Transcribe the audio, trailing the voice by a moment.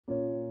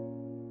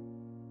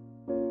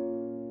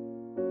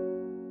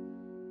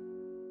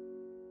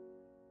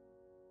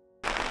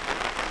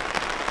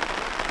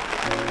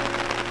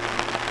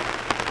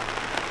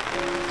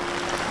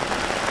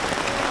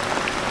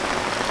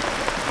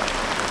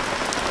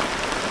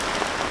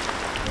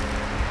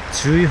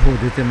注意報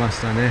出てまし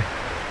たね。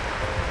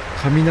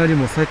雷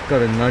もさっきか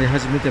ら鳴り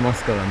始めてま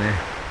すからね。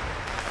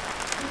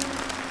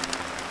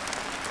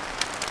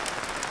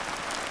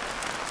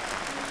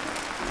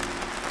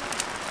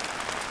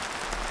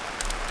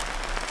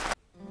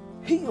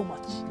へいお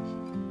待ち。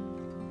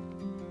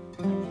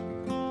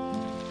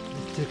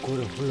見てこ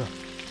れほら、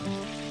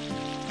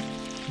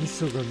味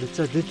噌がめっ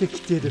ちゃ出て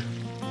きてる。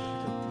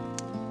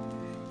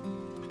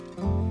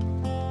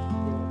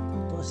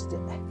落として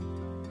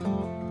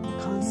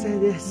完成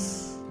で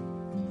す。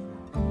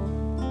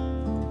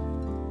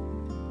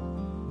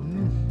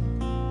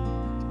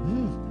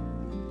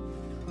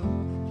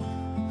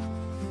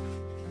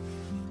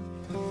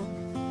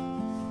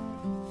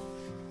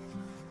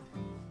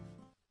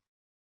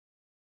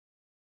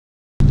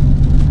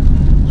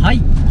はい、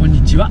こん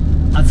にちは、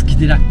あずき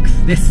デラック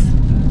スです。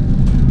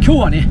今日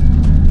はね、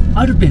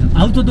アルペン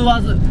アウトドア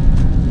ー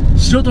ズ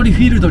しろとり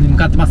フィールドに向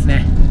かってます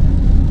ね。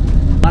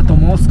あと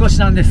もう少し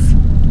なんです。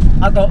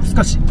あと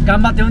少し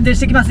頑張って運転し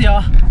てきます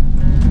よ。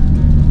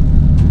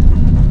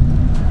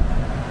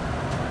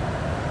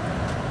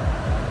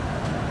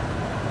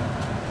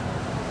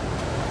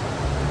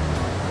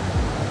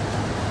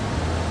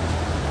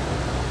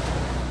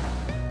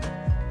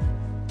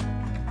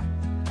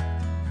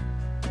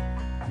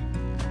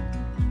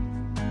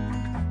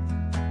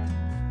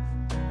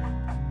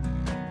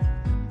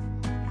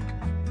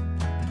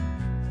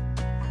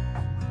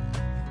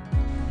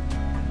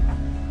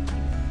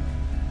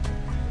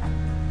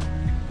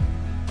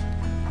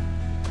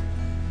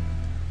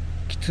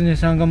キツネ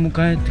さんが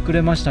迎えてく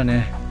れました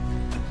ね。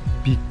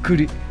びっく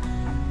り。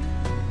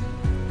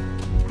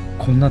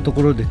こんなと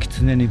ころでキ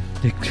ツネに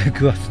出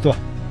くわすとは。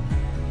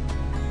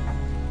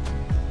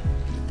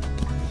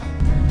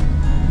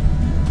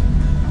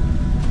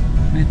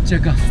めっちゃ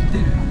ガスって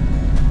る。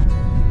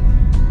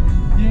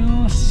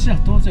よっしゃ、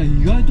父ちゃ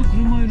ん意外と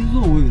車いる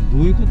ぞ。おい、ど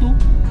ういうこと？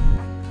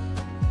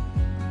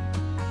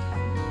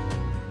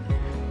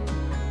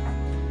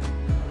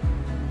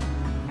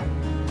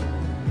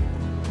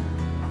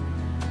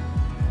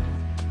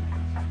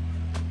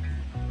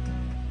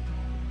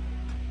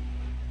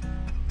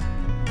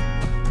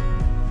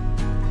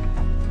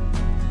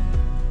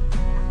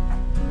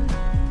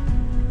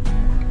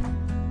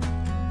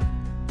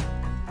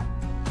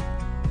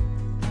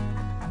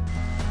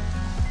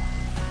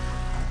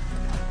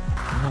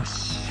よ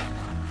し、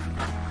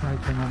ライ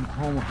トの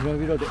方も広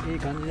々でいい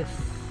感じです。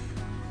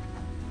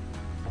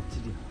バッチ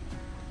リ。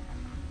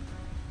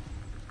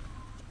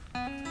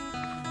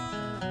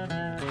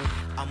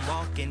I'm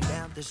walking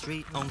down the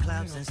street on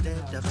clouds instead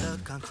of the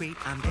concrete.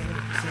 I'm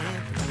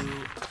dancing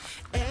through.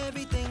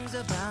 Everything's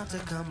about to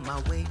come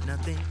my way.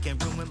 Nothing can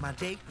ruin my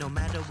day. No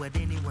matter what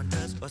anyone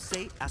does or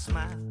say, I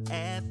smile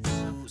at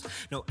fools.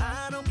 No,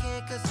 I don't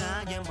care 'cause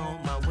I am on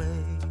my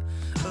way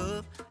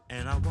up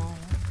and I won't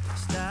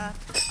stop.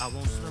 I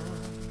won't slow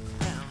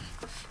down.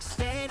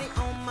 Steady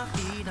on my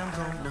feet. I'm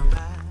gonna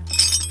ride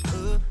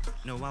up.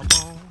 No, I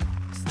won't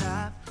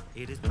stop.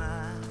 It is my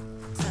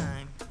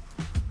time.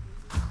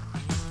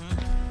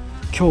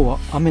 今日は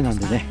雨なん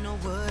でね、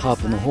ター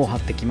プの方を張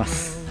ってきま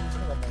す。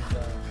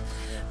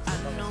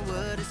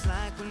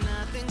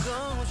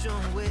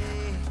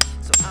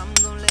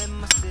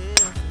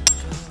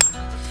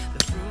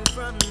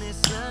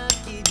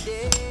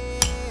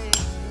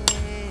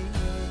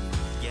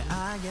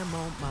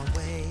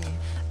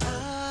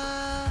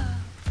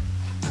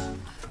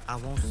I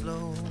won't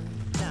slow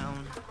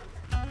down.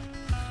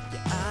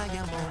 Yeah, I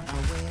am on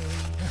my way.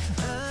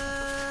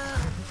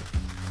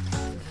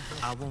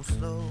 I won't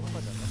slow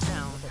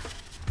down.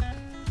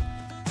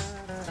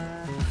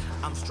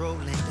 I'm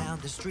strolling down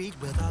the street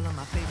with all of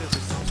my favorite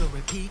songs on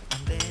repeat.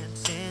 I'm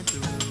dancing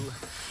through.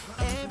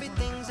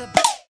 Everything's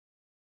about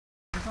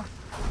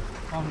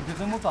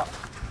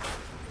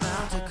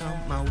to come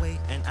my way,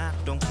 and I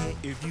don't care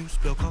if you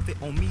spill coffee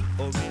on me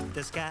or if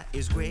the sky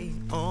is gray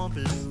or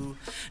blue.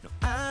 No,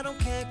 I don't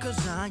care 'cause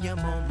I am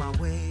on my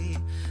way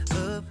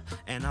up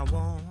and I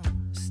won't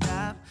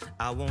stop.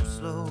 I won't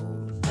slow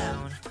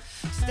down.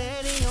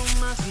 Steady on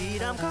my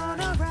feet, I'm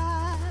gonna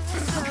rise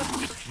up.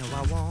 No,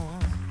 I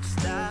won't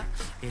stop.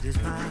 It is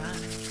my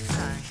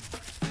time.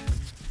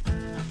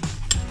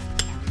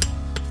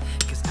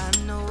 'Cause I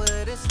know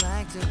what it's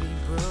like to be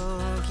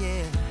broke,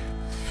 yeah.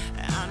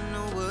 I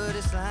know what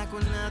it's like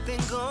when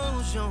nothing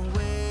goes your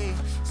way.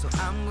 So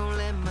I'm gonna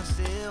let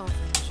myself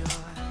enjoy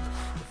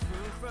the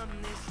fruit from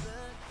this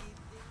lucky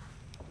day.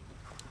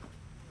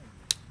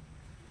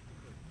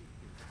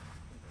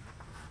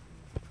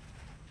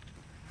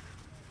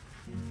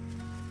 よ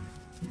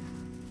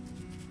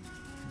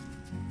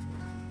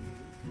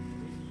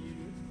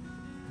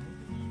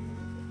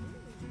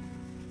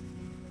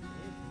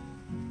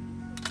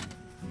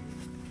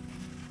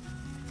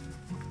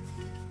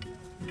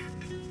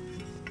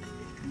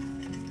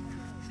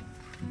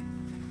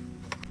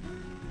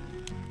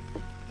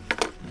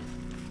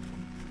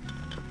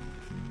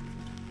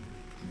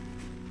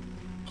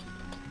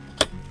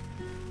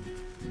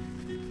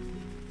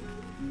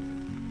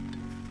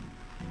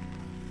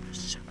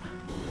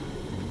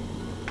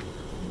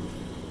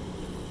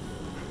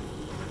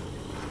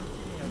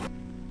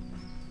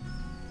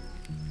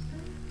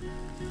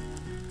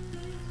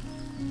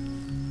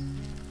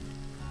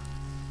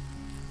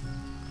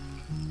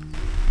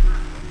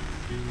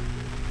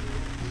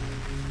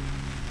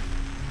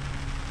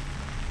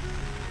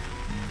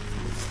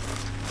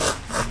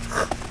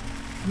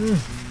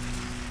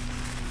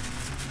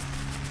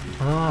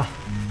ああ、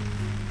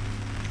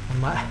う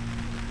まい。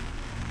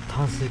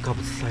炭水化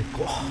物最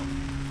高。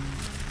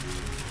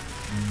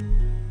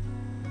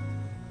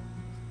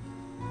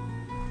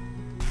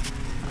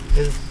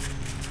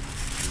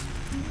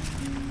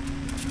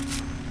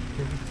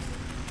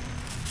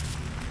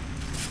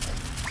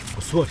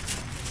お座り。よ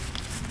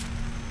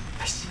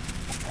し、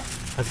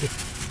あずき。よ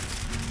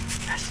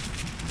し。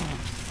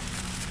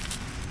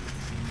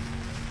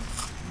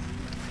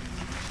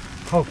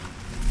顔。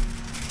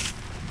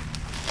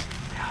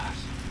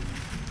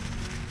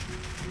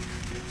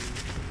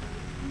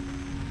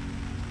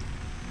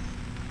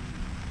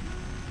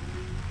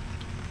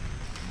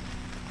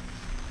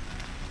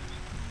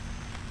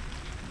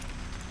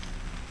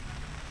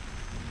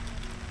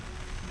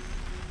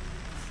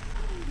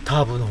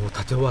ターボの方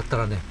立て終わった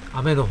らね、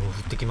雨の方降っ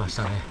てきまし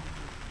たね。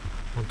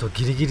ほんと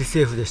ギリギリ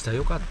セーフでした。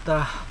よかっ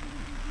た。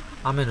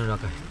雨の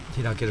中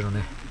開けるの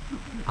ね、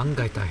案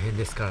外大変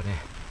ですからね、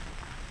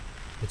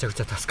めちゃく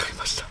ちゃ助かり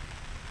ました。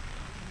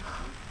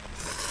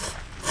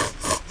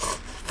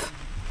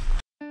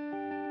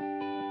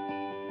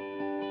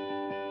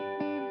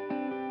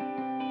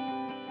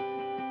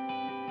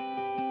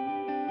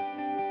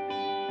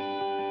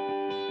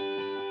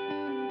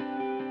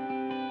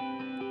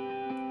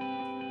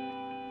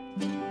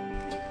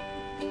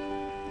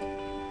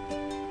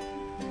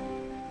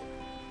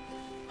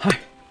はい、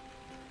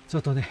ちょ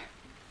っとね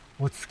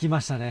落ち着き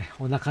ましたね。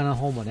お腹の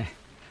方もね、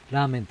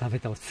ラーメン食べ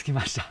て落ち着き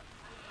ました。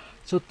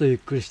ちょっとゆっ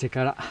くりして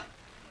から、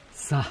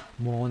さあ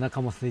もうお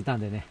腹も空いたん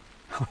でね、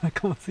お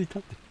腹も空いた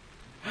って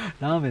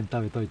ラーメン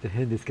食べといて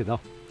変ですけど、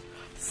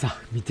さ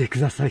あ見てく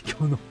ださい、今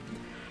日の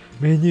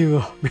メニュ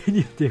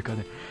ーっていうか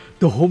ね、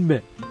ど本命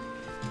エ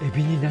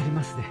ビになり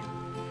ますね。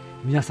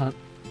皆さん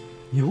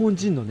日本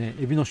人のね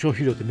エビの消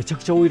費量ってめちゃ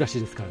くちゃ多いらし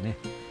いですからね、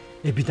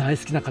エビ大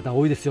好きな方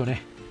多いですよ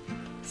ね。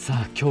さ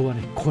あ今日は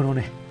ねこの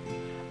ね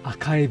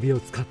赤エビを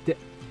使って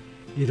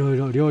いろい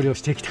ろ料理を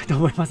していきたいと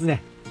思います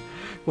ね。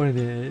これ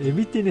ね、エ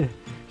ビってね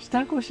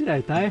下ごしら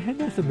え大変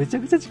なんですよ。めちゃ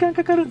くちゃ時間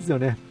かかるんですよ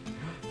ね。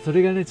そ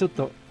れがねちょっ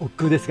と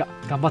億劫ですが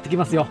頑張ってき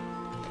ますよ。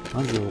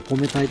まずお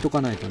米炊いとか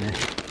ないとね。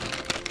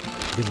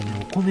でも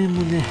ねお米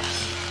もね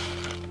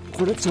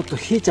これちょっと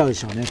冷えちゃうで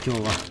しょうね今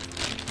日は。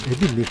エ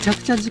ビめちゃ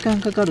くちゃ時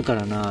間かかるか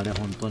らな、あれ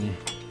本当に。よ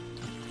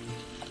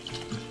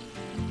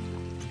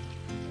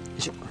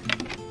いしょ、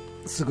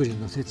すぐに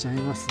乗せちゃい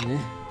ますね。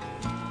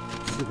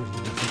すぐに乗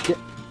せて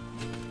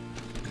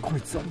こ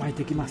いつを巻い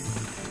ていきま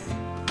す。よ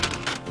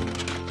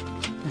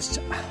っし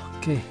ゃ、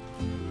 OK。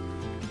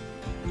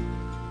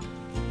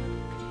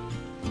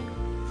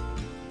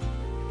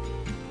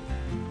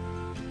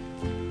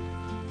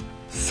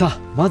 さあ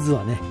まず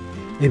はね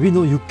エビ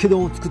のユッケ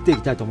丼を作ってい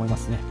きたいと思いま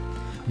すね。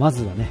ま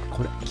ずはね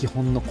これ基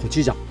本のコ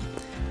チュジャン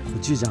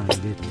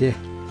入れて、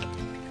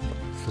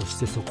そし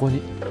てそこ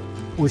に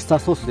オイスター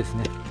ソースです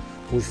ね。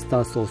オイス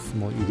ターソース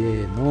も入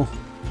れの、こ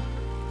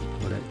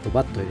れド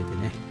バッと入れて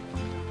ね、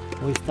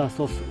オイスター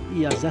ソース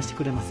いい味出して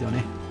くれますよ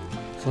ね。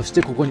そし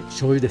てここに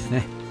醤油です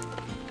ね。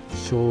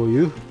醤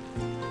油、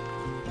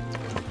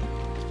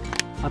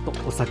あと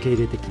お酒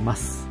入れてきま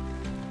す。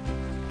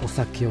お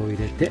酒を入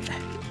れて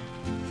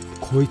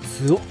こい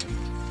つを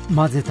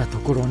混ぜたと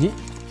ころに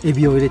エ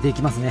ビを入れてい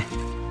きますね。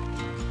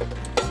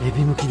エ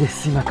ビむきで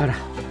す。今から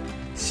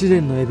試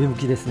練のエビむ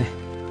きですね。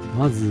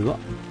まずは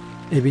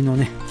エビの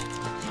ね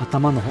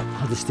頭の方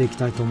外していき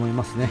たいと思い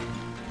ますね。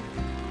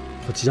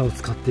こちらを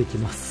使っていき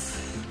ま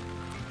す。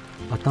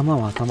頭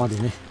は頭で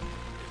ね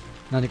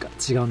何か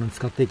違うのに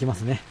使っていきま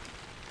すね。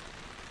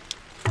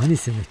何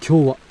せね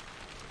今日は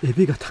エ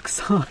ビがたく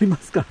さんありま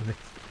すからね。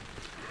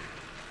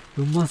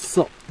うま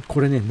そう。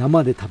これね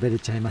生で食べれ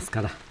ちゃいます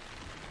から、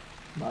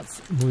ま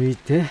ず剥い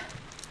て、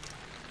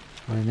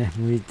これね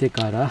剥いて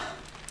から、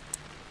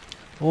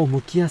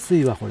剥きやす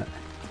いわ。これ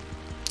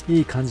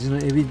いい感じの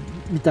エビ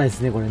みたいで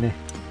すね。これね、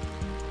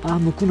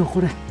剥くのこ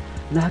れ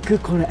楽。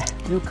これ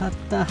よかっ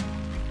た。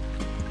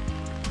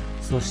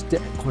そして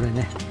これ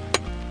ね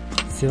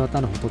背わた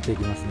の方取ってい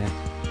きますね。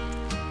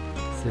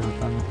背わ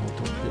たの方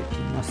取っていき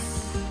ま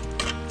す。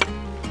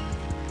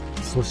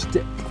そし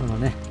てこの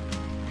ね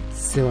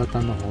背わ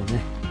たの方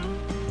ね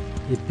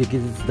1匹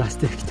ずつ出し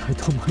ていきたい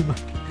と思いま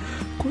す。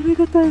これ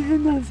が大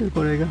変なんですよ。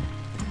これが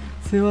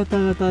背わた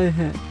が大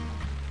変。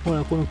ほ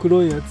らこの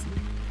黒いやつ、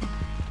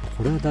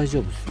これは大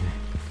丈夫ですね。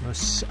よっ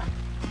しゃ、う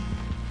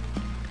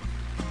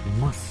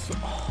まそう。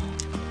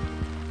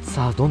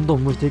さあどんど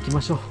ん剥いていき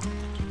ましょう。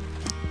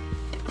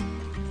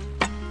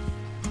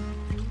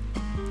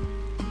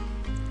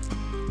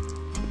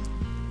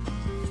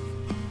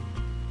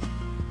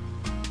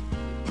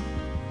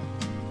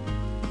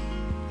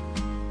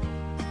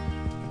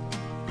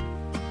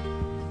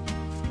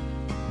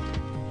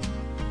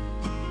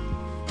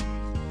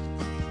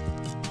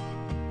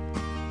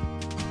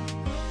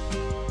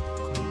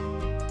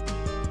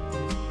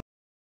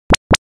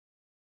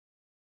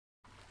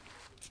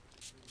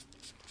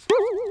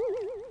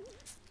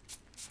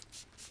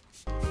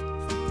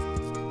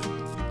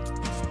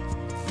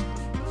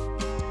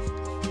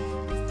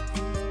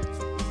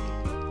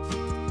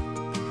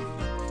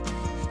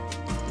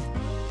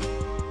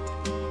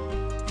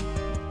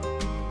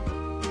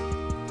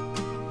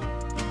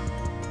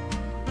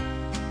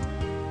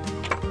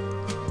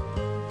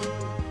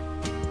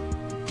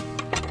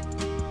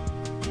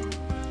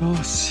よ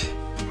し、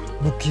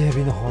むきエ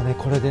ビの方ね、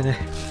これでね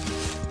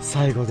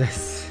最後で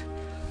す。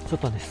ちょっ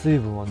とね水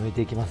分を抜い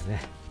ていきます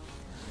ね。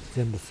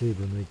全部水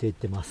分抜いていっ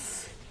てま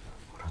す。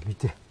ほら見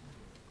て、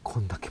こ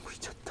んだけむい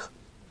ちゃった。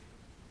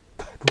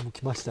だいぶむ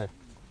きましたよ。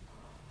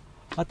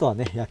あとは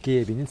ね焼き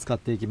エビに使っ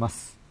ていきま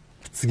す。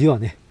次は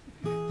ね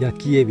焼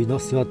きエビの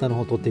背わたの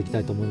方を取っていき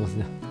たいと思います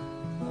ね。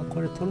こ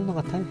れ取るの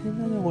が大変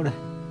だね。これ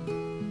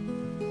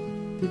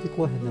出て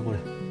こわへんな。これ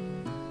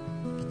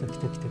来た来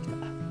た来た来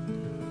た。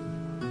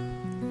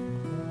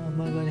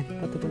前がね引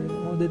っ張ってこれ、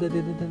出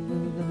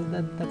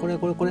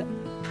たこれ。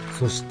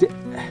そして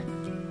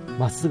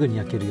まっすぐに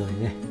焼けるよう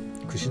にね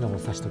串の方を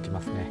刺しておき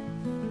ますね。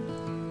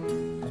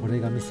これ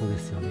が味噌で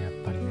すよね、やっ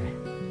ぱりね。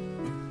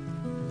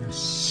よ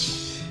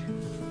し、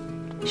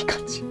いい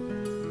感じ。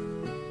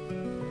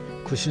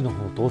串の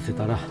方を通せ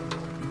たら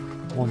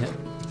もうね、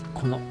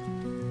この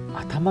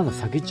頭の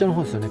先っちょの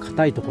方ですよね、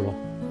硬いところ、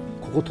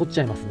ここ取っち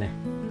ゃいますね。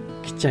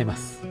切っちゃいま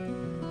す。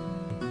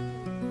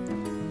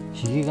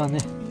ひげがね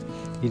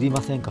いり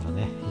ませんから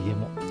ね、ひげ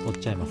も取っ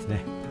ちゃいます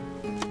ね。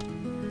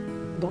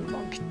どんど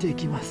ん切ってい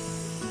きま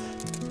す。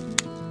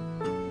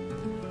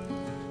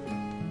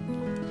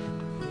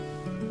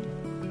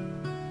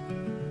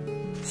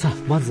さあ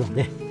まずは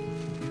ね、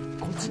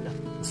こちら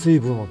水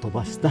分を飛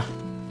ばした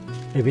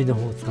エビの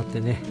方を使って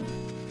ね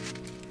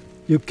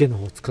ユッケの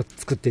方を作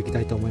っていき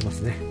たいと思いま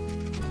すね。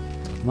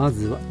ま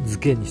ずは漬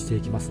けにして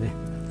いきますね。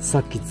さ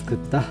っき作っ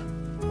た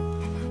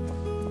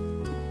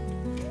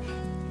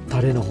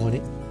タレの方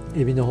に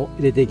エビの方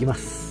入れていきま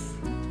す。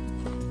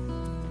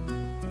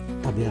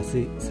食べやす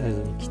いサイ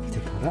ズに切って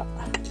から、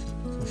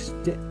そし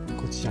て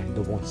こちらに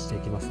ドボンしてい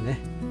きますね。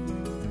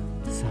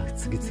さあ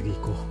次々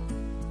行こう。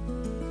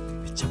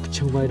めちゃく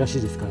ちゃうまいらし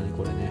いですからね、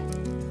これね。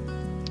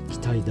期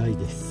待大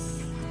で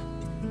す。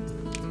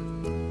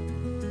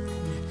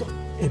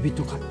エビ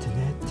とかって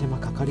ね手間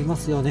かかりま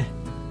すよね。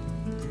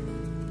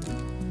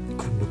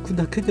これ剥く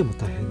だけでも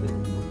大変だよ。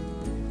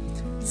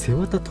背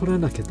わた取ら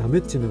なきゃダメ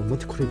っていうのがま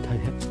たこれ大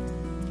変。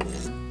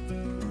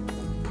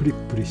プリ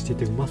ップリして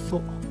てうまそ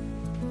う。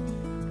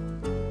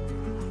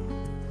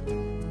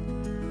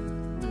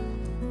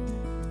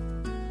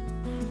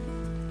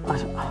あ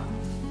しょ、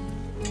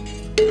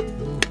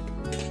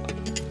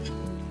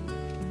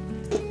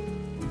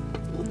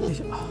よい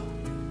しょ。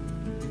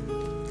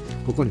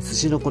ここに寿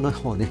司の粉の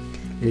方をね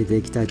入れて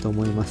いきたいと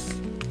思いま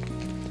す。よ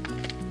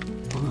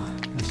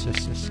しよ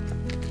しよし。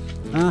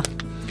あ、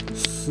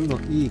酢の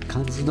いい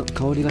感じの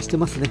香りがして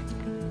ますね。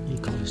いい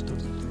香りしてる。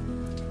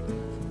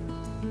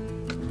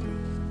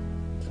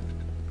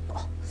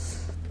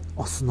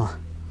お酢の、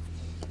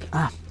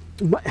あ、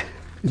うまい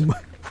うま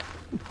い。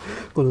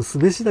この酢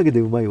飯だけで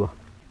うまいわ。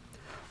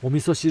お味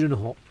噌汁の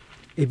方、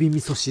エビ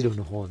味噌汁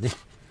の方をね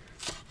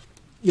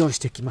用意し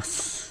ていきま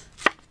す。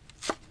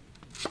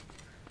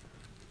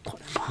こ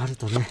れもある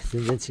とね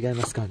全然違い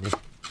ますからね。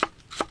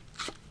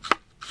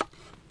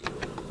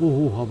お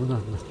お、危な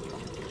い危ない。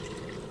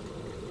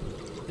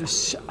よっ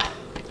しゃ、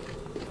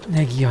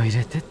ネギを入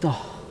れてと。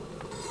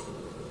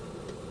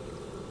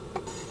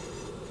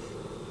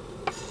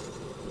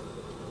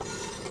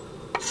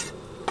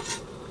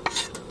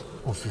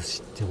お寿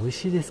司って美味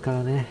しいですか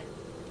らね。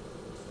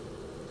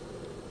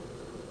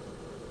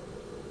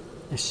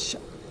よっしゃ、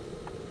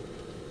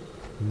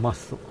うま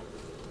そう。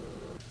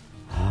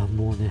ああ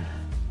もうね、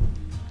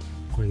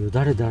これよ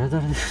だれだらだ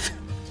らです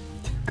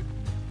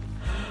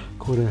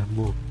これ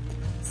もう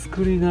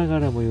作りなが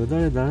らもよだ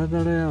れだら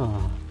だらや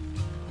わ。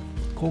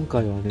今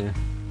回はね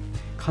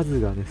数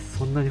がね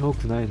そんなに多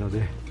くないの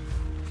で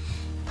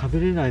食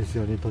べれないです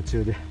よね、途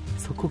中で。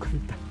そこが痛い。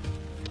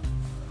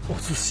お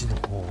寿司の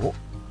方を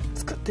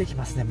作っていき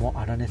ますね。もう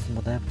粗熱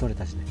もだいぶ取れ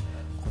たしね。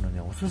この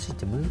ねお寿司っ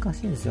て難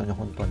しいんですよね、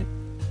本当に。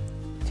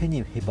手に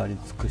へばり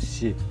つく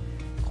し、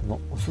この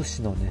お寿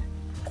司のね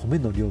米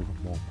の量が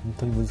もう本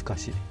当に難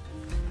しい。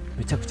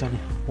めちゃくちゃね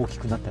大き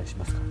くなったりし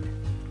ますからね。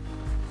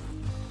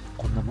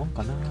こんなもん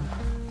かな。よ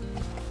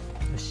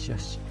しよ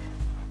し、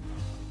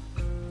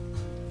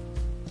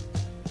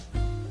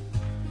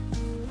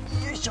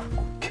よいしょ、オッ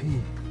ケ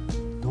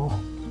ー。どう、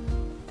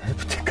だい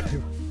ぶでかい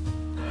わ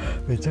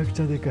めちゃく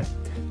ちゃでかい。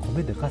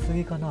米でかす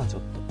ぎかな、ちょ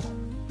っ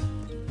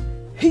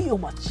と。へい、お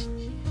待ち。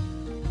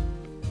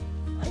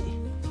はい、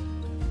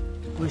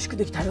美味しく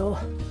できたよ。よ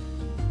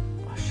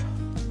いしょ。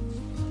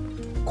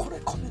これ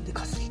米で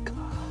かすぎか。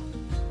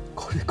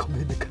これ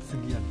米でかす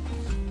ぎやね。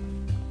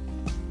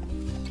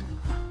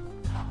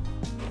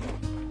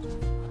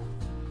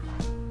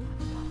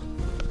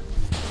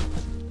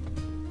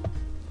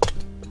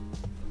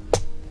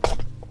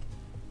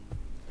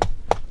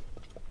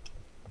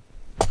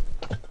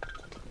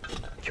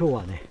今日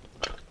はね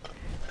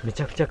めち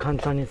ゃくちゃ簡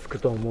単につく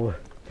と思う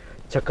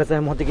着火剤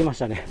持ってきまし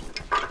たね。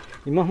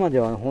今まで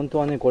は本当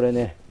はねこれ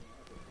ね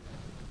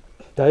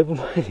だいぶ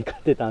前に買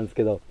ってたんです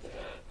けど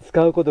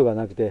使うことが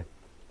なくて、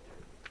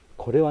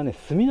これはね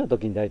炭の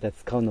時にだいたい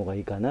使うのがい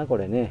いかな、こ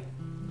れね。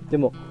で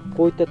も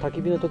こういった焚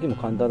き火の時も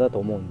簡単だと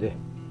思うんで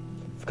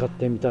使っ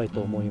てみたい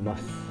と思いま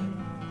す。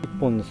1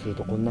本にする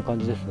とこんな感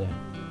じですね。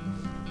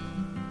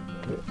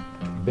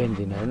便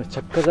利なような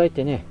着火剤っ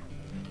てね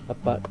やっ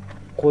ぱ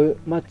こういう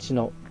マッチ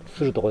の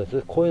するとこで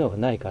す。こういうのが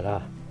ないか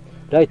ら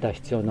ライター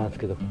必要なんです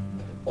けど、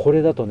こ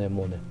れだとね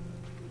もうね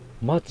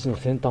マッチの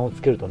先端を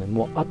つけるとね、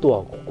もうあと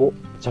はここ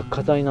着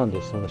火剤なん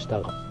です。その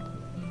下がも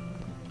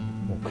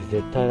う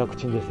絶対楽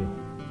ちんですよ。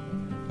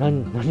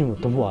何も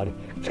ともあれ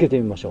つけて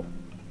みましょう。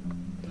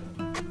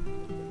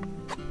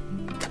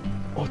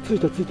あ、つい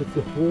た。お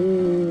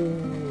ー、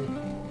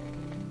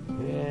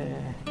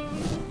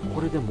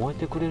これで燃え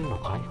てくれるの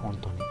かい、本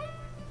当に。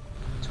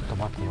ちょっと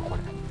待ってよ、こ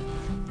れ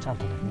ちゃん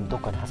とねど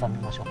っかに挟み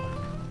ましょう。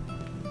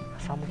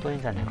挟むといい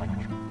んじゃないかな。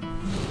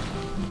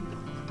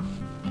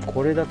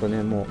これだと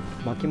ねも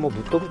う薪もぶ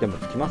っ飛ぶでも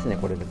つきますね。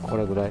これでこ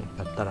れぐらい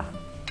だったら。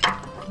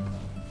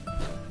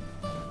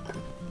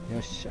よ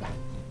っしゃ、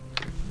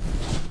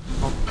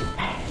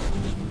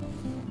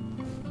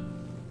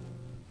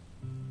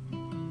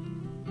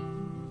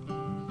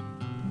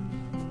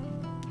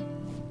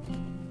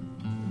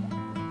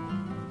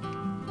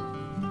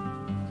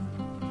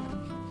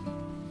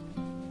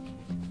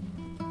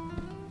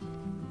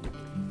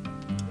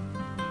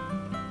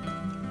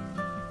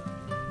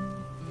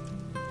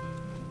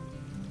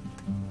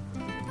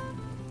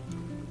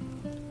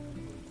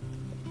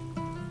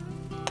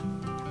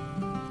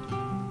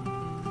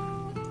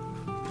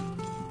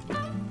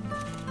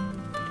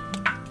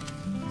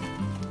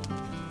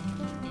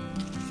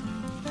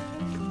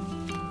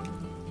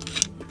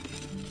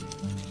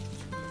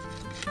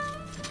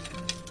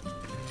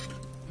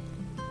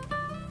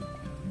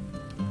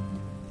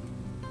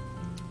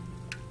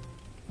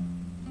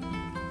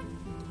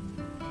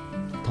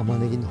玉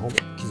ねぎの方も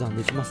刻ん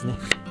でいきますね。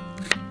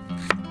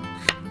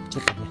ち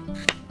ょっとね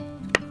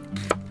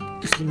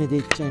薄めで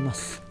いっちゃいま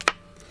す。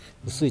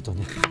薄いと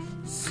ね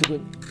すぐ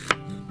に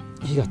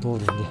火が通るん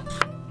で。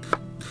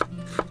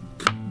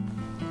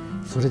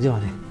それでは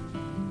ね、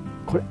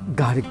これ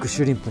ガーリック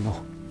シュリンプの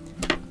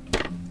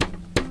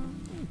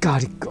ガー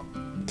リックを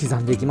刻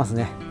んでいきます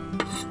ね。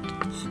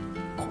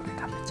これ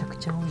がめちゃく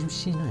ちゃ美味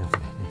しいのよ、これ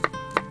ね。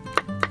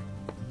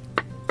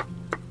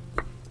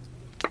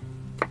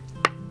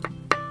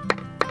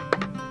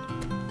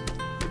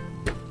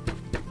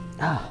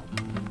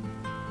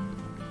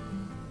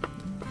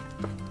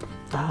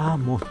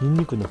もうニン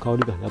ニクの香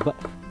りがやばい。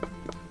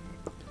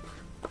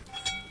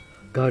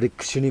ガーリッ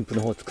クシュリンプ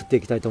の方を作って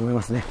いきたいと思い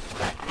ますね。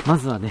ま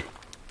ずはね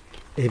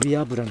エビ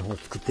油の方を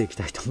作っていき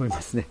たいと思い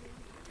ますね。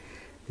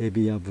エ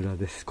ビ油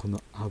です。こ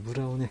の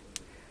油をね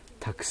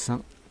たくさ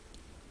ん、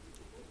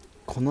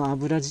この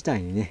油自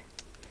体にね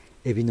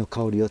エビの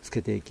香りをつ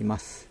けていきま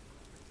す。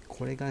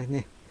これが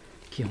ね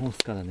基本で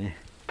すからね。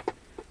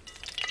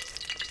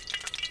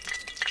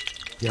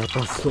やば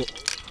そう。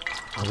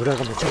油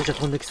がめちゃくちゃ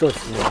飛んできそうで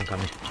すね。なんか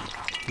ね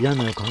嫌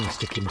な予感がし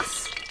てきま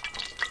す。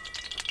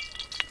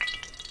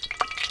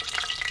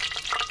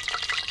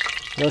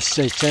よっ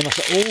しゃ、いっちゃいま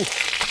した。お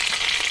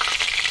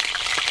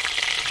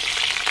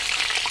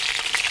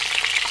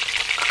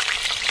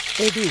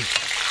お、エビ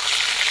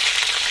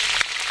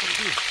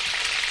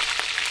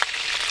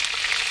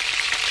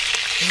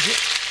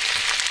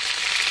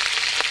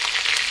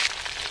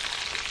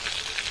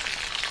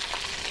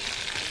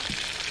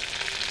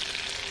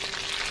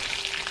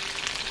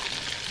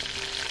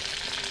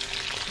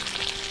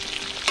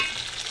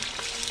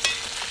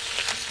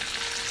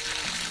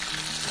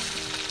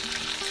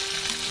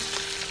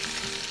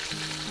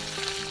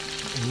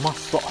うま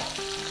そう。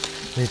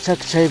めちゃ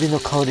くちゃエビの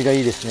香りが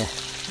いいですね。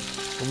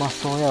うま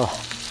そうやわ。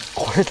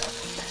これだ、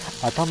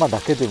頭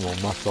だけでもう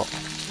まそう。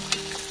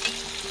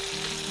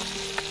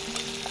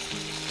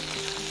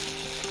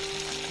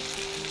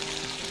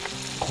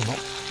この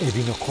エ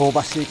ビの香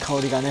ばしい香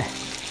りがね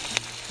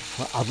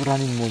油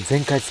にもう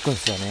全開つくんで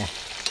すよね。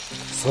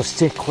そし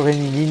てこれ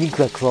にニンニク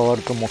が加わ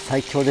るともう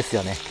最強です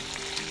よね。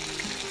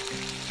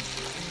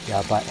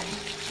やばい。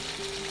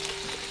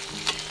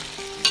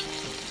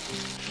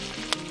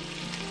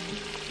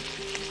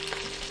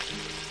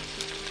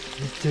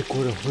見て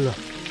これ、ほら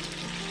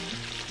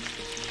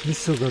味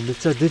噌がめっ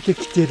ちゃ出て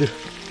きてる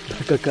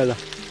中から。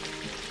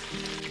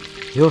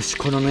よし、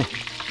このね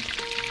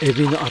エ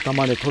ビの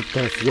頭で取っ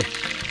たやつで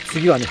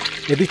次はね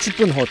エビチッ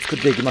プの方を作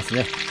っていきます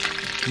ね。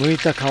剥い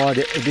た皮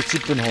でエビチ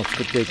ップの方を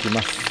作っていき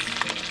ます。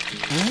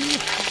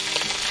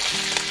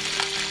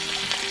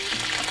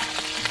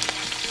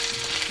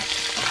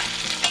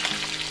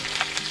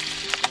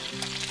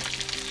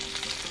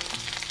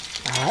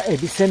エ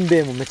ビせん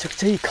べいもめちゃく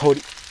ちゃいい香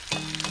り。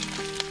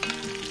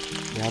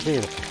やべえ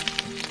よこれ。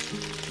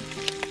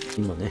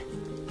今ね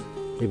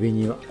エビ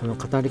にはこの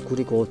片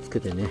栗粉をつけ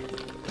てね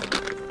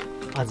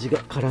味が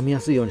絡みや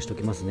すいようにしてお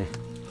きますね。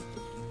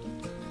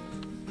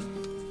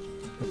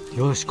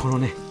よし、この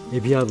ねエ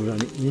ビ油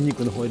にニンニ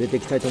クの方を入れて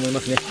いきたいと思いま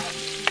すね。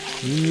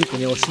ニンニク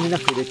に惜しみな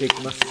く入れてい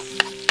きます。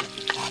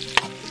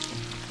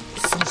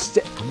そし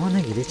て玉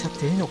ねぎ入れちゃっ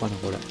ていいのかな。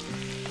これ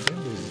全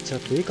部入れちゃっ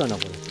ていいかな。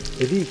こ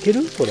れエビいけ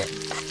る？これどう？こ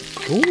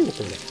れや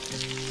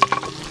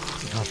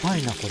ば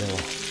いな。これは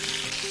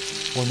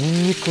もうニ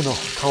ンニクの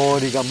香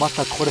りがま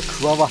たこれ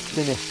加わっ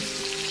てね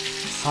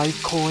最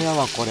高や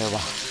わ。これは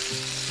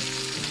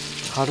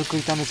軽く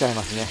炒めちゃい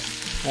ますね。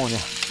もうね、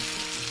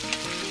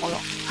あら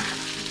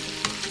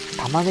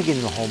玉ねぎ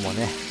の方も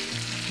ね、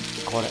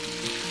これ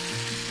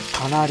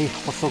かなり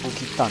細く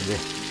切ったんで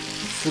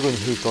すぐに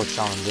火通っち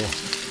ゃうんで、う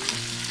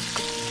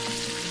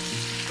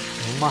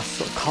ま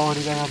そう。香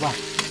りがやばい。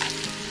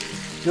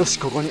よし、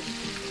ここにエ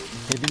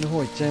ビの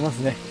方いっちゃいます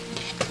ね。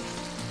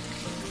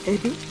エ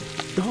ビ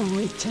ドー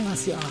ンいっちゃいま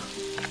すよ。よ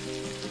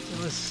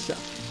っしゃ、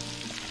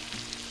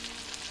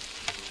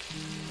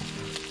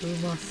う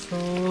まそ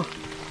う。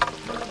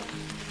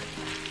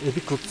エ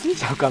ビくっつい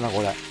ちゃうかな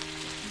これ。よ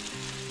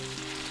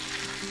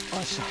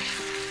いしょ。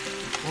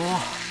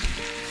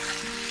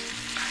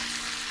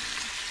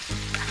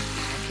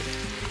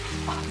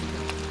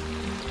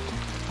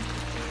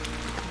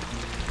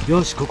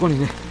よし、ここに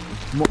ね、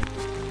もう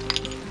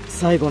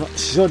最後の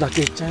塩だ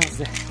けいっちゃいま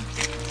すね。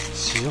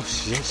塩。もう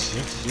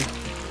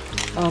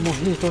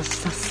火通し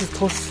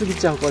すぎ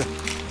ちゃうこれ。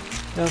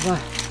やばい。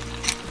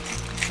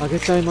揚げ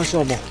ちゃいまし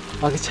ょう。もう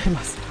揚げちゃい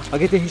ます。揚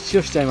げて塩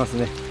しちゃいます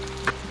ね。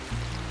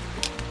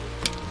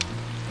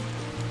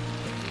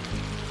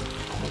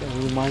これ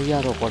うまい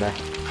やろこれ。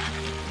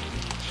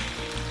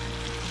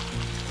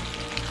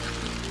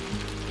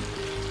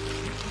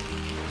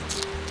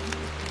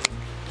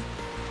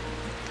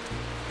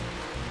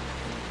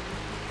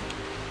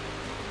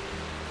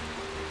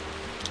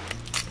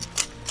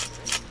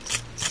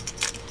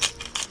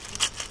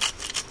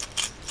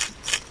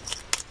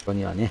ここ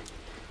にはね、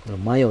この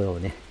マヨを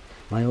ね、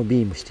マヨ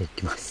ビームしてい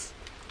きます。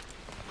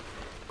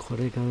こ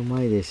れがう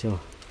まいでしょう。よ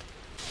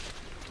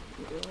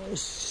っ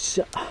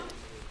しゃ。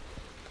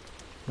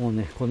もう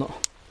ね、この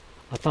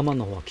頭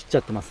の方は切っちゃ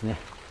ってますね。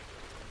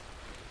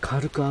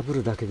軽く炙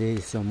るだけでいい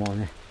ですよ。もう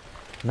ね、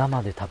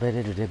生で食べ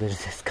れるレベルで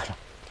すか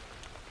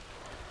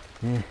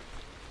らね。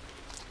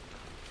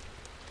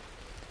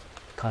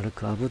軽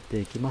く炙って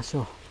いきまし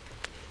ょう。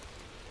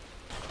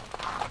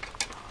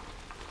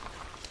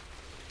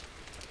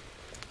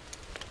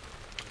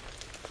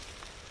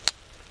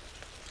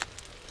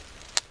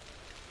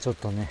ちょっ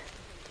とね、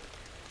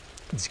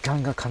時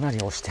間がかなり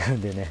押してる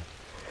んでね、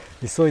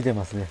急いで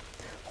ますね。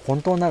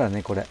本当なら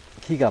ね、これ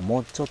火がも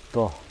うちょっ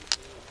と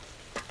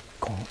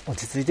落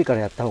ち着いてか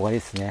らやった方がいい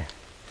ですね。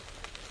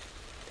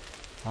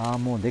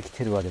もうでき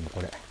てるわ。でも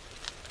これ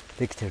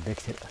できてる。ちょっ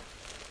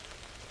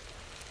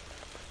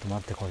と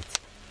待って、こい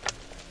つ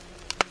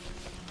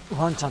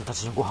ワンちゃんた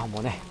ちのご飯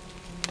もね、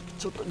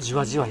ちょっとじ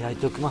わじわ焼い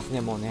ておきますね。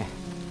もうね、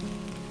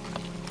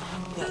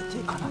焼い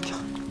ていかなきゃ。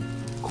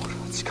これは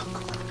時間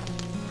かかる。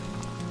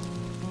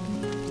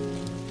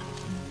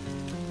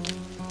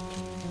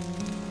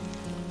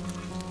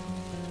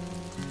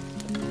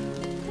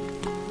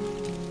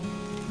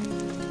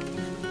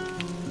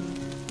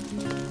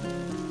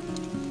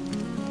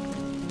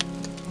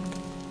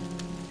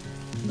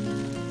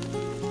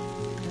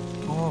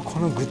こ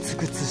のグツ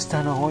グツし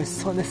たの美味し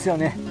そうですよ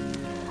ね。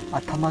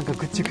頭が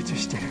グチュグチュ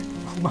してる。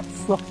うま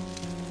そ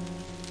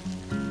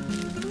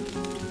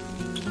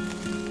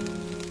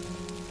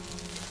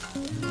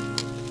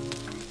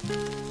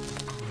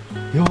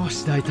う。よ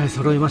し、大体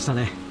揃いました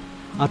ね。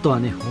あと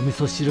はね、お味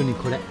噌汁に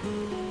これ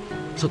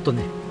ちょっと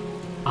ね、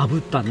炙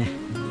ったね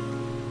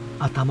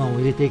頭を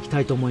入れていき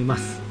たいと思いま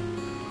す。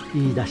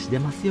いい出汁出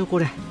ますよこ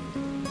れ。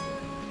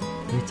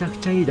めちゃく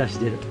ちゃいい出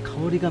汁出る。香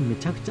りがめ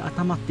ちゃくちゃ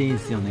頭っていいんで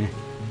すよね。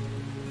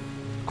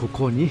こ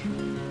こに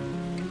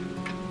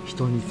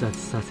一煮立ち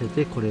させ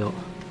て、これを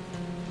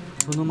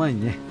その前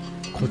にね、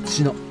こっ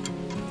ちの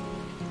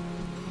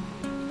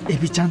エ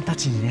ビちゃんた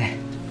ちにね、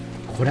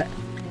これ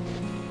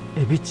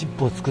エビチッ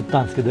プを作っ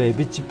たんですけど、エ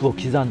ビチップを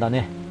刻んだ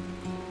ね、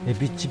エ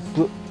ビチッ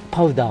プ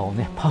パウダーを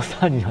ね、パウダ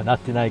ーにはなっ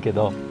てないけ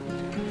ど、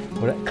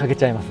これかけ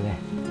ちゃいますね。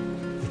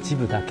一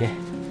部だけ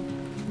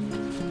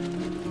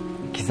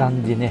刻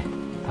んでね、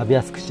食べ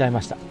やすくしちゃい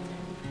ました。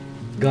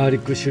ガーリ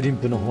ックシュリン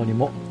プの方に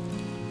も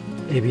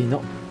エビ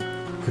の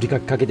ふり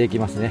かけかけていき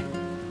ますね。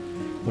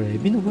これエ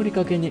ビのふり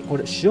かけにこ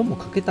れ塩も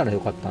かけたら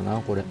よかったな。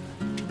これ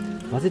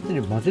混ぜ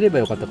れば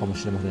よかったかも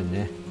しれません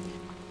ね。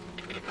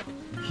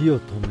火を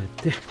止め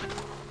て、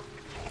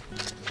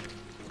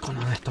こ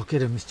のね、溶け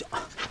る味噌、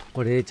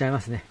これ入れちゃい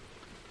ますね。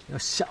よっ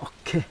しゃ、オッ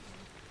ケー。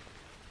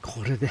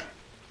これで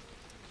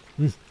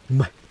う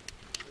まい。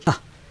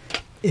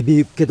エビ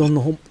ユッケ丼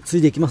の方つ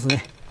いでいきます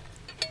ね。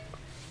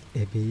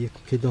エビユッ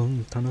ケ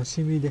丼楽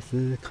しみで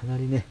す。かな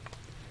りね、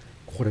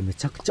これめ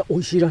ちゃくちゃ美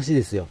味しいらしい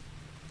ですよ。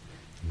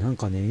なん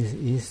かね、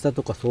インスタ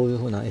とかそういう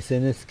風な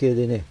SNS 系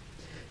でね、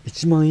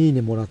1万いい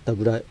ねもらった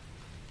ぐらい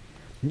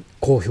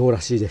好評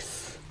らしいで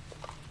す。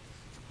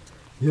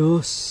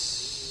よ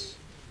し、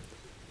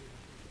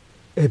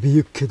エビ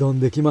ユッケ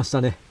丼できまし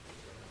たね。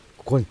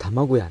ここに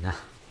卵やな。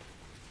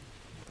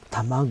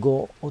卵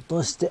を落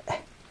として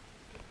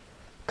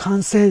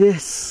完成で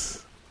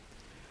す。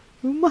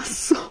うま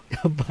そう。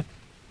やばい。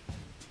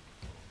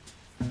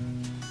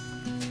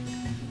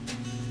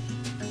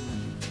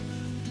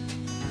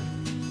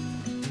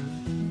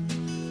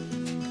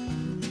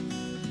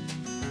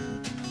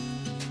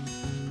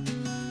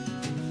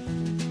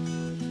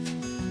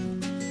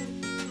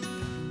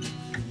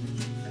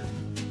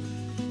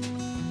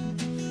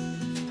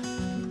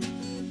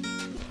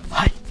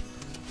はい、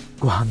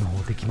ご飯の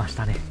方できまし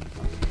たね。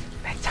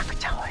めちゃく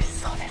ちゃ美味し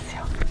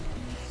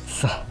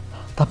さあ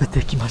食べて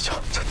いきましょう。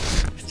ちょっ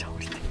とじゃあ降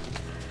りて、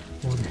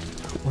もうね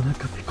お腹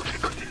ペコペ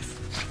コです。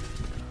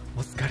お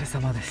疲れ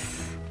様で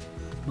す。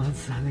ま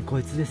ずはねこ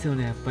いつですよ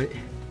ね、やっぱり。よ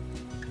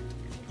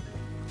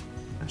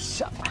っ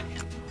しゃ、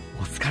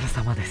お疲れ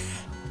様で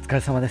す。お疲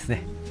れ様です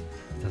ね。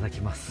いただき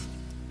ます。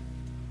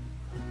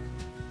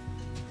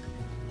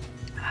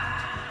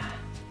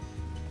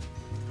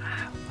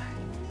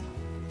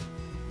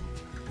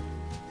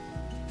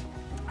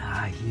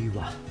いい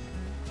わ、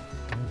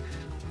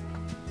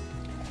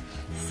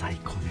最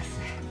高です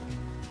ね。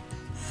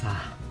さ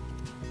あ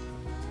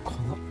こ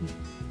の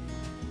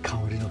香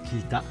りの効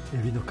いたエ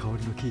ビの香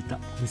りの効いた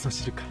味噌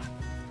汁か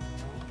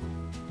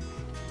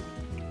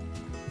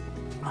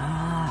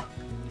ら、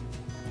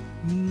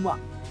うまっ。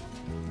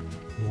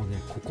もう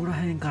ねここら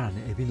辺から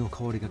ねエビの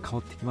香りが香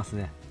ってきます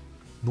ね。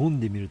飲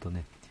んでみると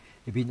ね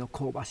エビの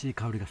香ばしい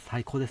香りが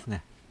最高です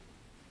ね。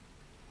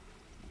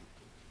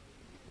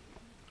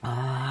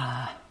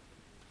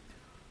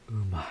う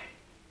ま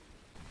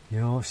い。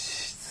よ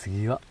し、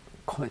次は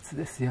こいつ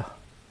ですよ。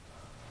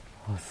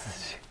お寿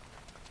司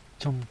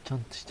ちょんちょん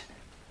としてね。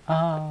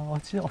落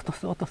ち落と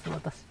す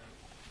私。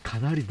か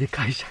なりで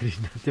かいシャリ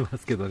になってま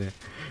すけどね、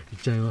いっ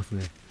ちゃいます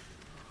ね。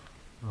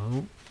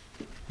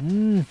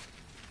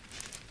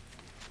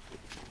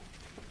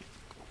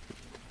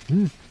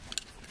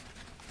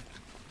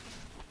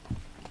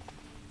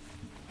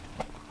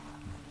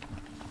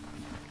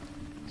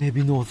エ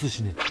ビのお寿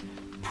司ね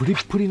プリ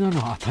ップリな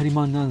のは当たり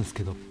前なんです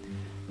けど、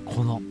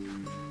この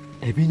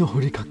エビのふ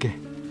りかけ、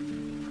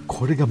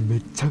これがめ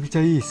ちゃくち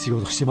ゃいい仕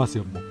事してます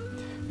よ。もう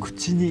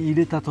口に入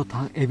れた途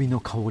端エビの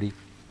香り、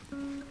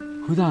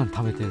普段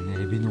食べてる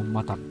ねエビの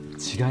また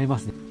違いま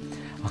すね。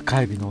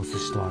赤エビのお寿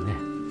司とはね、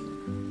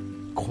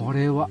こ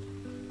れは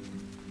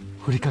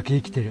ふりかけ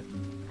生きてる。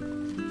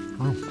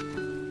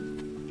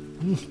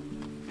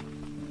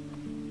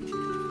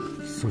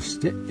そし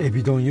てエ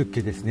ビ丼ユッ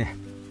ケですね。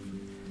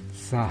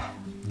さあ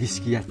儀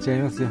式やっちゃい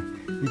ますよ。い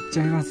っち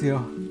ゃいます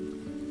よ。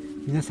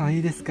皆さんい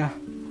いですか。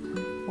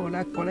ほ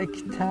らこれ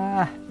き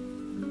た、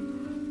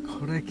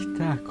これき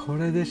た、こ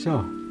れでし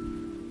ょ。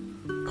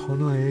こ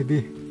のエビ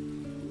よ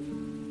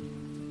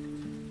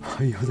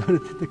だれ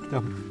出てき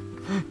たもん。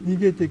逃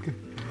げていく。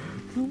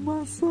う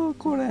まそう、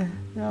これ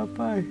や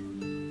ばい。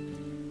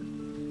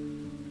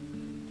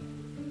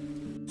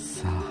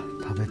さあ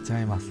食べちゃ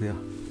いますよ。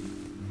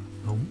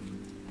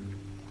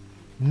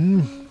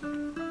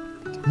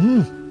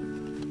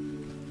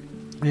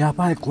や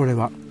ばい、これ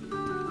は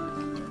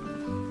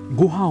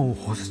ご飯を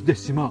欲して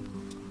しまう。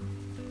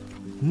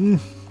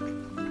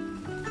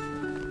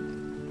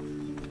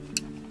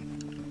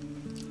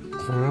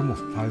これも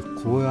最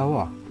高や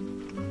わ。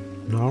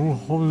なる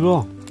ほ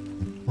ど、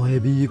エ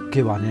ビユッ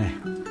ケはね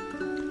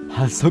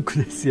反則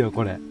ですよ。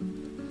これ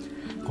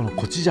この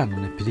コチュジャンの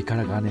ねピリ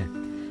辛がね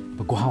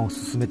ご飯を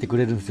進めてく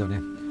れるんですよね。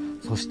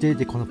そして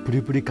このプ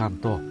リプリ感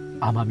と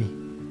甘み、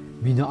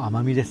身の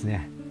甘みです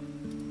ね。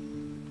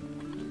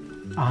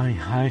相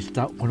反し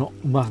たこの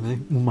う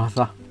ま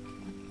さ、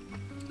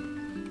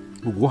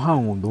ご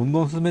飯をどん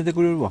どん進めて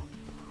くれるわ。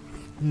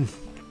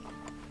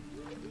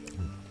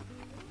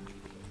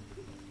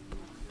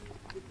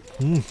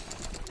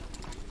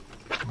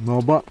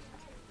やば。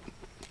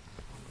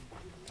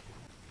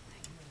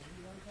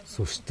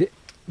そして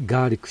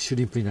ガーリックシュ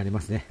リンプになり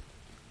ますね。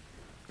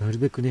なる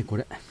べくねこ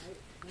れ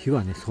火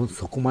はねそ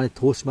こまで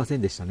通しませ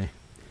んでしたね。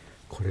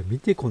これ見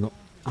て、この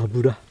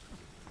油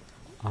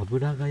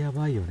がや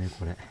ばいよね。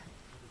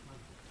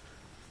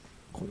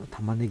この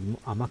玉ねぎも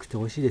甘くて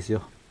美味しいです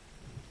よ。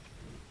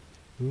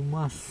う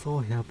まそ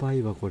う、やば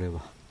いわこれ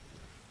は。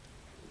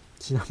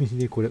ちなみに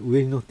ねこれ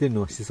上に乗ってる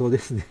のはシソで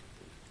すね。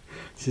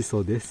シ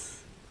ソで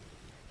す。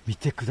見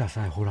てくだ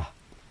さい、ほら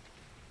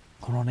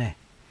このね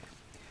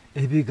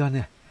エビが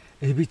ね、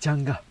エビちゃ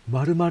んが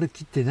丸々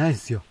切ってないで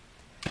すよ。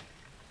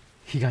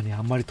火がね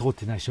あんまり通っ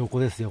てない証拠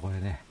ですよ、これ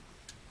ね。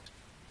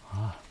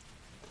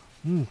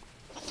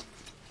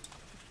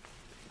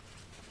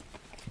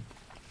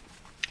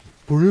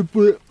プリ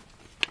プ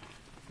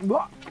リ。う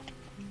わっ、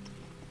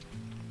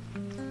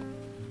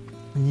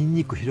ニン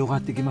ニク広が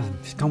ってきま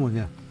す。しかも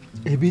ね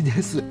エビで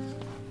す。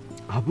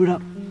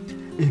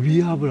エ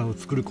ビ油を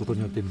作ることに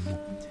よってもう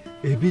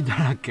エビだ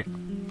らけ。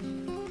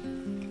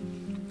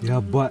や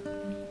ばい、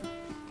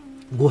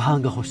ご飯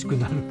が欲しく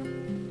なる。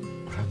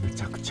これはめ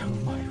ちゃくちゃう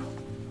まいわ。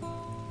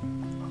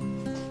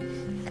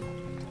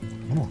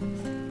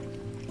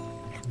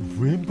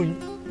ブリンブリン。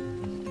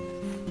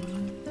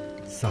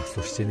さあ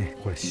そしてね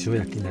これ塩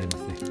焼きになりま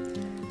すね。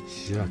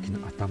塩焼き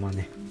の頭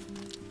ね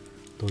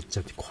取っち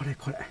ゃって、これ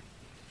こ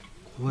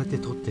うやって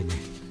取ってね、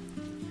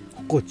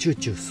ここをチュー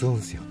チュー吸う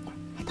んすよ。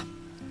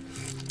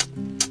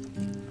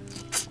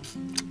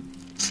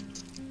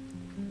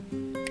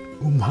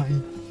うまい、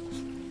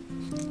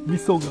味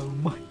噌がう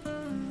まい、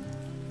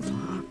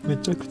め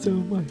ちゃくちゃう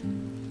まい。よ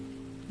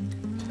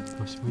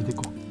し、剥いてい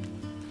こう。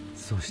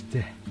そし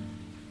て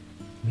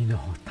身の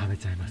方食べ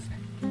ちゃいますね。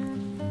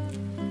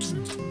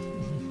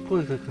こ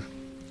れ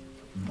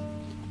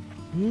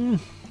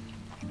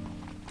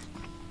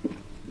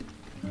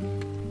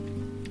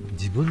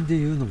自自分で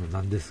言うのもな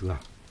んですが、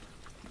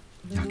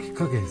焼き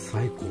加減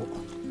最高。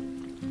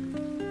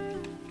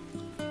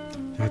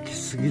焼き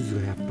すぎず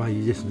がやっぱ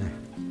りいいですね。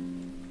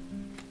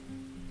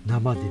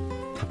生で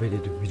食べれ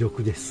る魅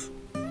力です。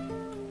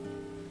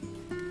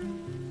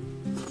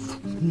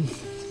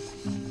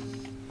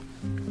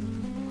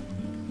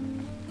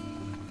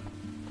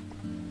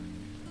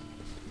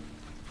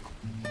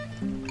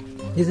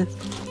水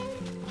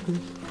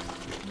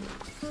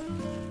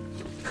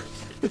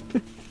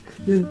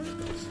水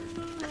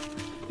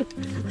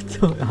ち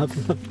ょっと危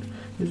ない。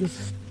水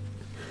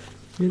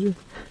水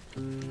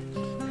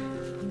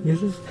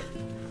水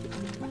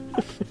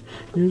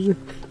水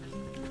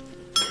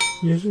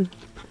水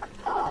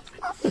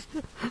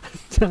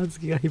じゃああず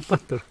きが引っ張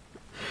っとる。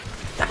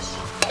よし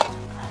あ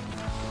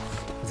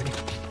ずき、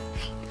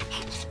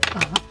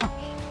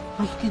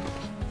あずき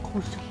こ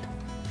うしちゃった。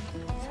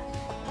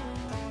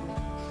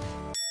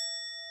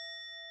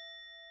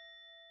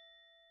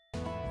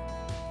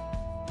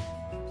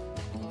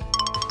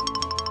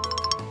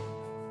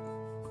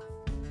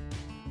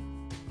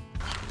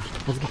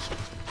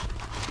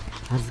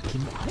あずき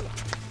も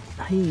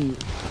はい、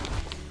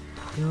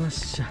よっ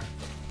しゃ。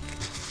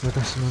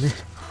私もね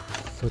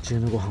途中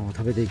のご飯を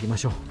食べていきま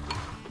しょう。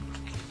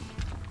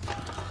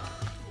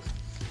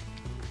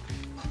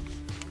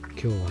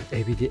今日は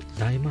エビで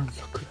大満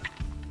足。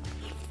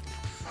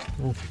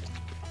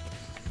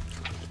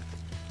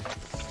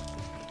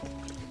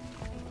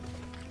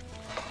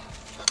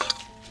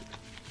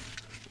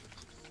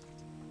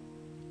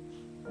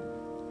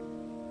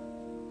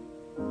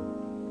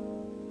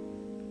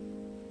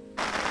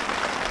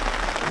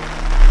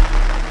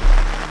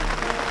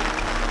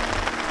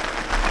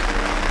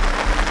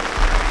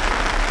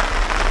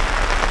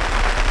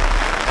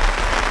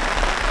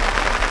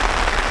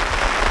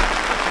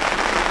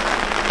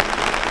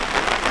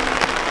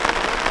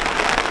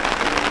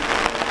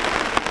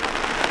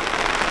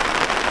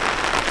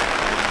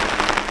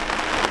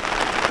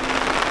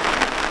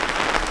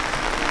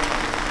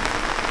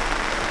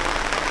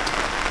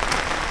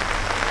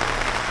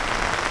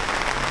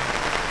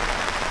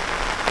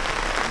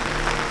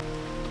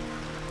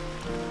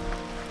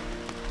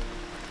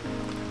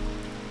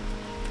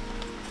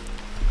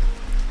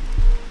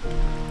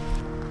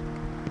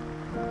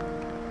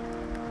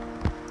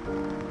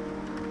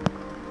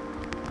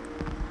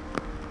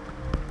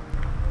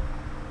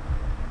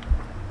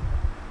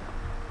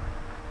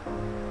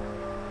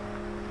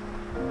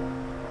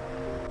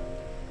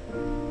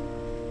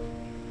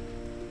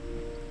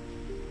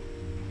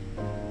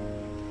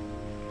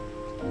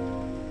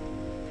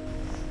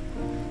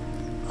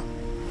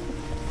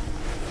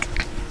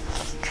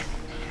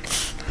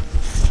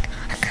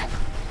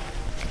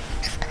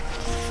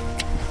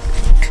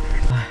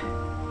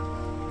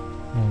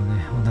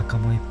腹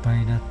もいっぱい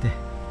になって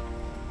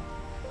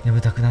眠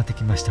たくなって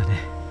きましたね。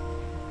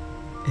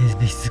エ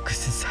ビ尽く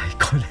し最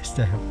高でし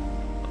たよ。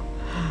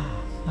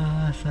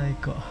あー最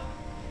高。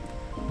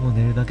もう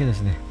寝るだけで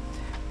すね。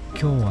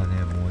今日は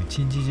ねもう一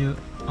日中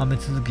雨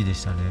続きで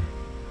したね。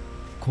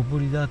小降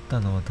りだった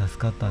のは助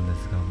かったん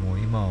ですが、もう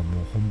今は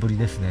もう本降り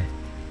ですね。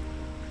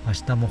明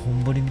日も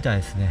本降りみたい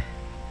ですね。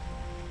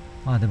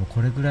まあでも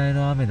これぐらい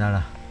の雨な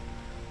ら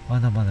ま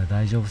だまだ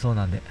大丈夫そう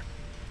なんで、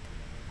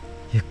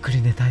ゆっく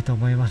り寝たいと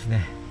思います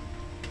ね。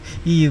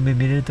いい夢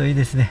見れるといい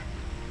ですね。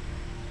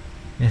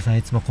皆さん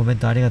いつもコメン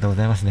トありがとうご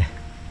ざいますね。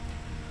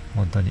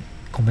本当に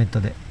コメン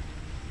トで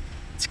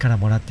力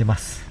もらってま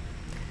す。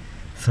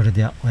それ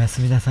ではおや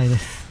すみなさいで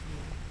す。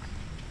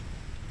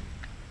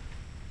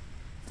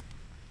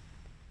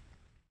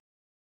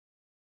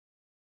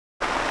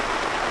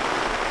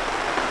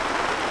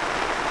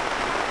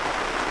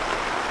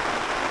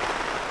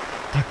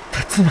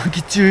竜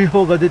巻注意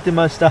報が出て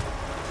ました。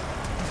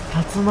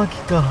竜巻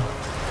か。